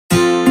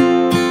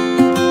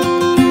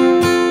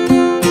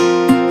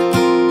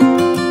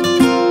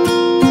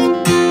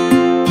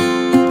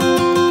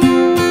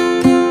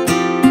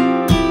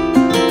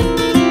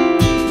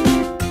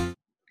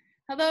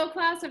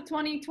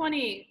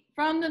2020.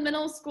 From the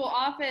middle school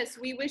office,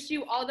 we wish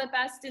you all the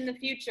best in the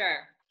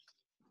future.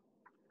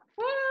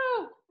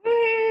 Woo!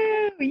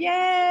 Woo!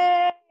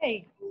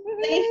 Yay!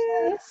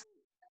 Congratulations.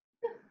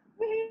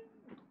 Woo,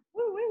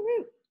 woo,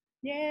 woo.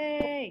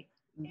 Yay!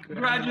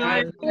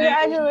 Congratulations.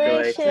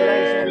 Congratulations.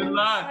 Good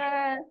luck.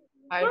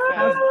 High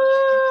five.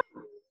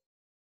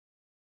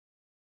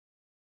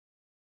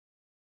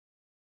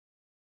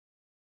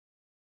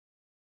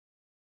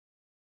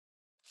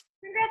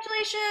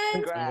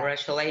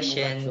 Congratulations.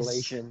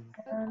 Congratulations.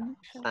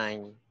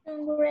 Sign.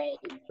 Great.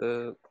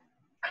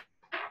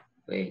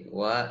 Wait,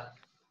 what?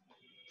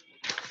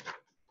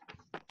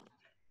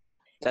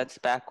 That's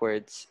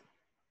backwards.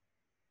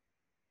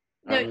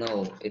 No. Oh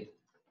no, it.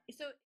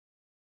 So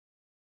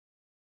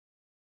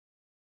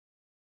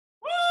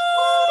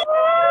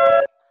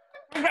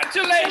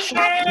Congratulations.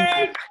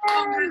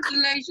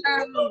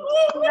 congratulations.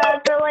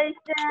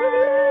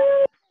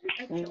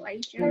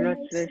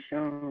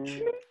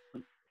 Congratulations.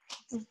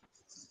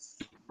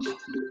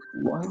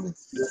 One,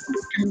 two,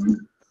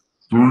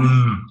 three.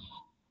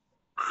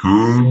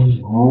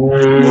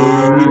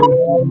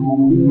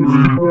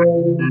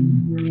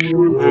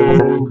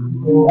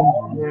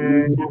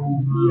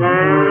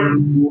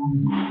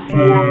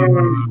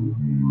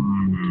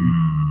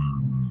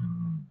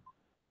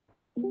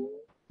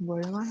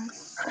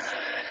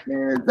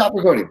 And stop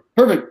recording.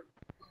 Perfect.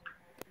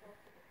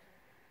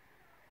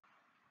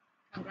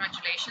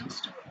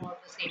 Congratulations to all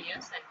the seniors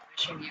and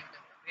wishing you the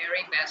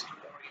very best for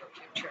your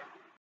future.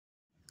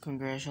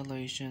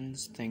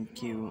 Congratulations,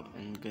 thank you,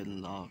 and good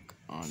luck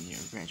on your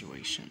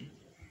graduation.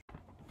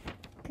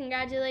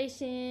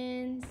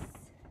 Congratulations.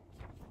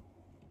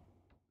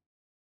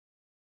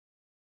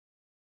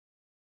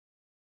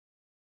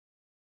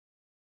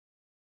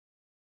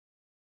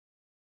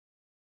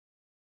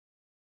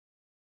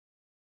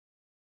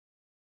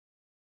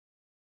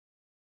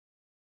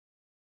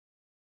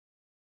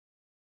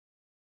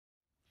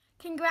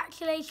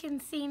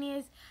 Congratulations,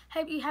 seniors.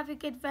 Hope you have a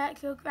good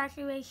virtual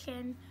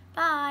graduation.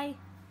 Bye.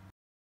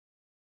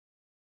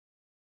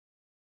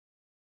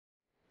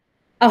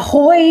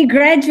 Ahoy,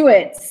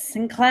 graduates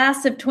in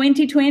class of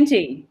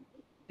 2020.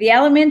 The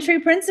elementary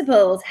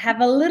principals have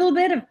a little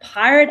bit of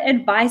pirate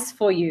advice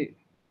for you.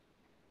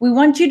 We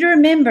want you to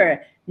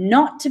remember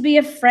not to be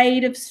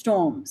afraid of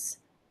storms,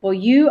 for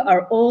you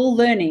are all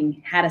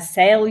learning how to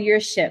sail your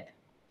ship.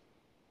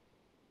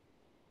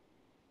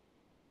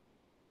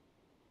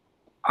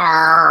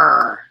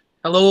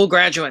 Hello,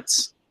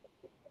 graduates.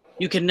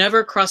 You can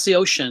never cross the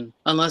ocean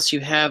unless you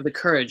have the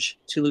courage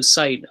to lose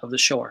sight of the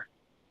shore.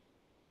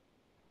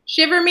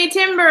 Shiver me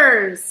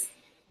timbers!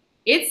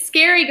 It's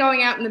scary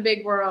going out in the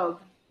big world,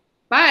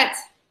 but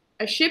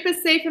a ship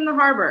is safe in the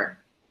harbor.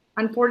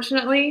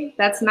 Unfortunately,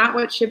 that's not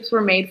what ships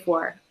were made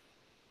for.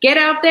 Get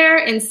out there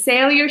and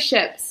sail your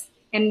ships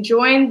and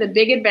join the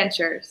big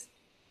adventures.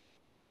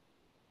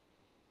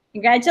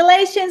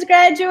 Congratulations,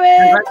 graduates!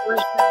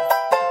 Congratulations.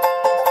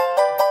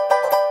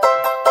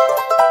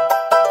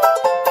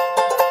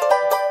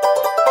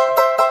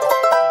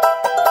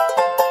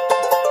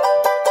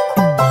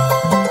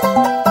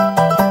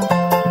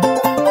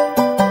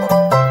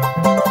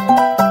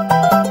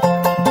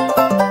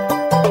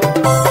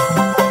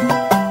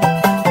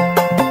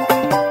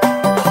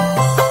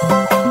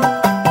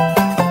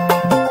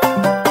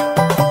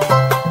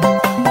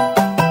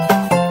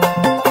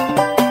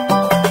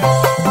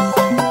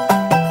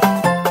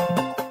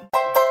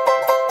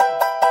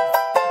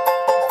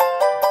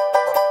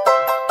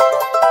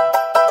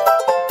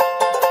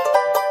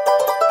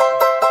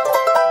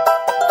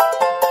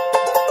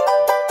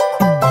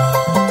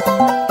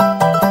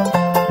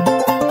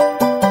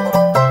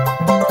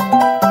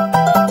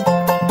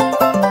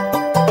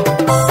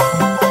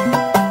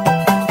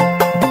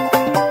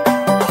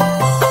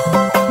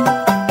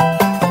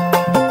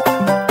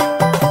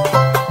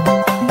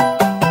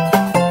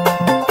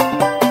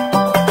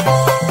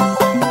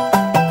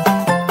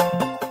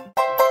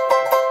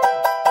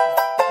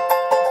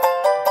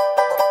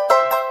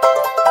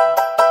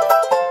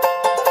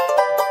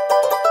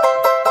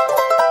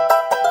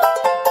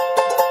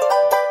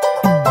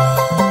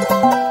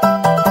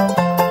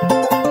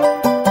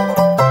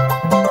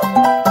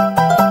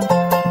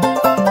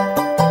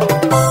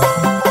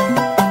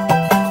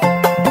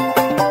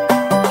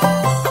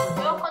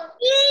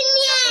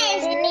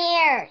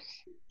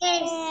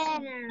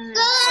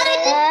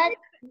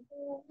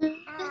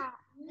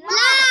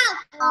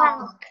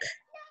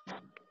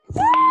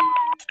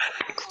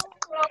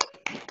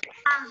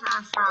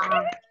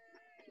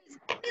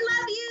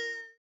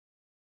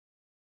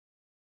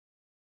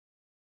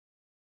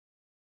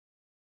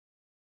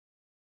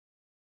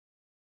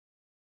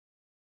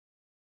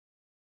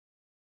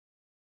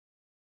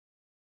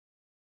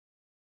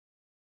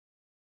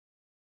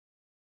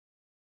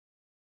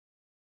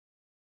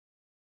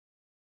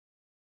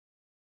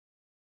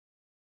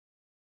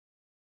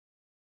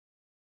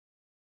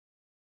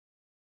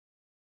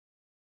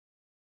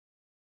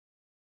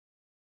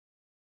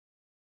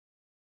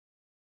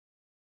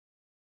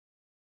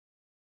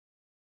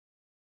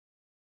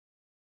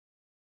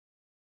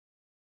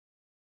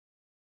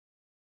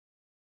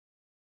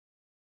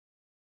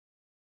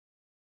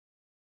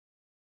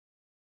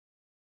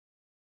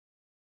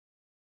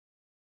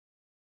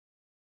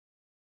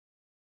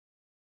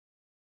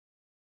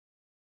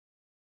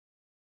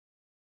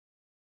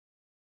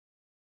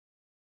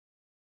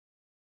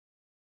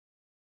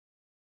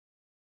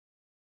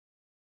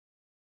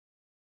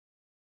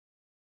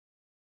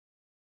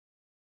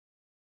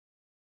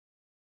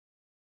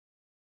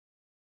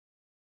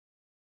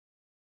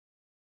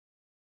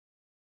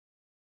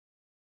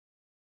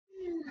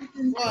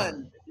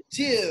 1,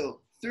 2,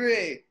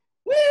 3.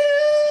 Woo!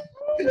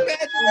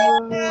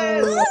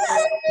 Congratulations!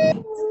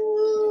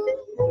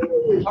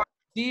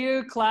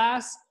 Dear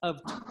class of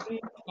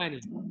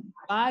 2020,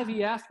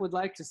 5EF would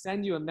like to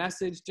send you a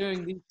message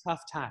during these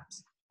tough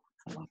times.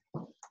 1,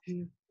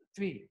 2,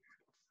 3.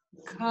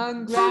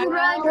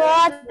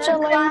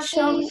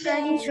 Congratulations.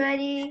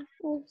 Ready.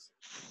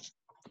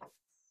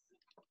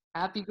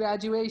 Happy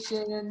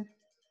graduation.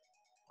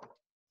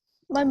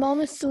 My mom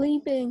is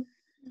sleeping.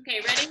 Okay,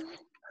 ready?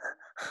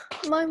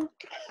 My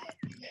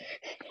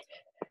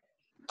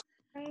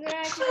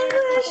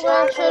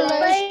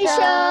Congratulations.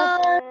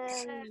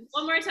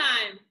 One more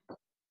time.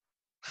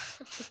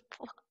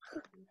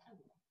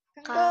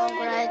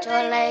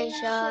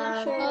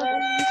 Congratulations.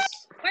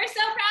 We're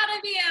so proud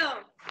of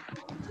you.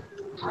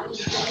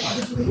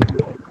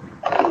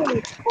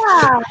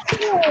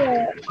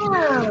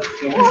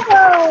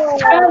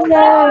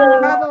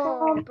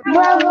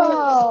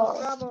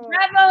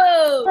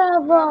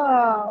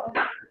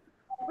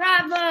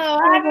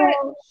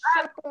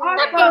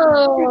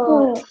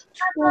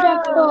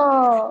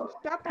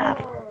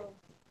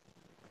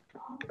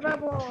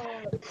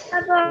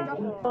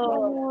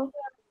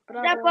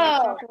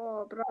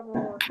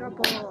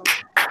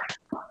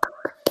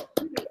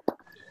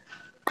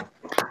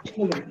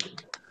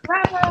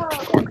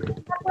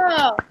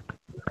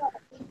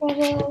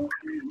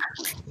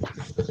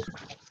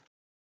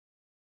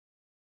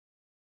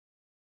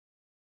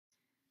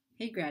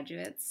 Hey,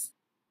 graduates.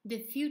 The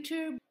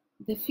future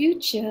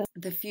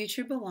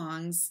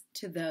belongs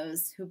to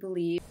those who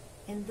believe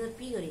in the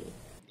beauty.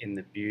 In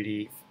the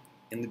beauty.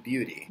 In the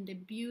beauty. The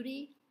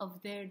beauty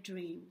of their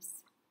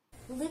dreams.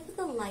 Live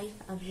the life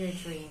of your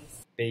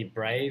dreams. Be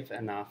brave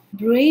enough.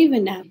 Brave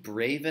enough.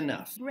 Brave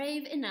enough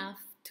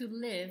to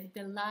live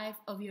the life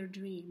of your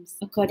dreams.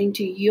 According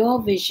to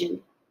your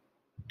vision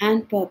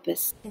and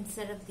purpose.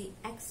 Instead of the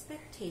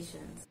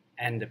expectations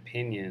and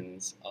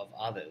opinions of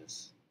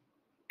others.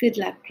 Good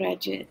luck,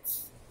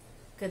 graduates.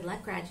 Good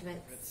luck,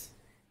 graduates.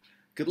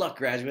 Good luck,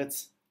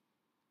 graduates.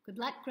 Good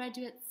luck,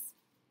 graduates.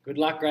 Good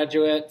luck,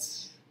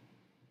 graduates.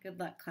 Good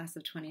luck, class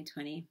of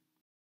 2020.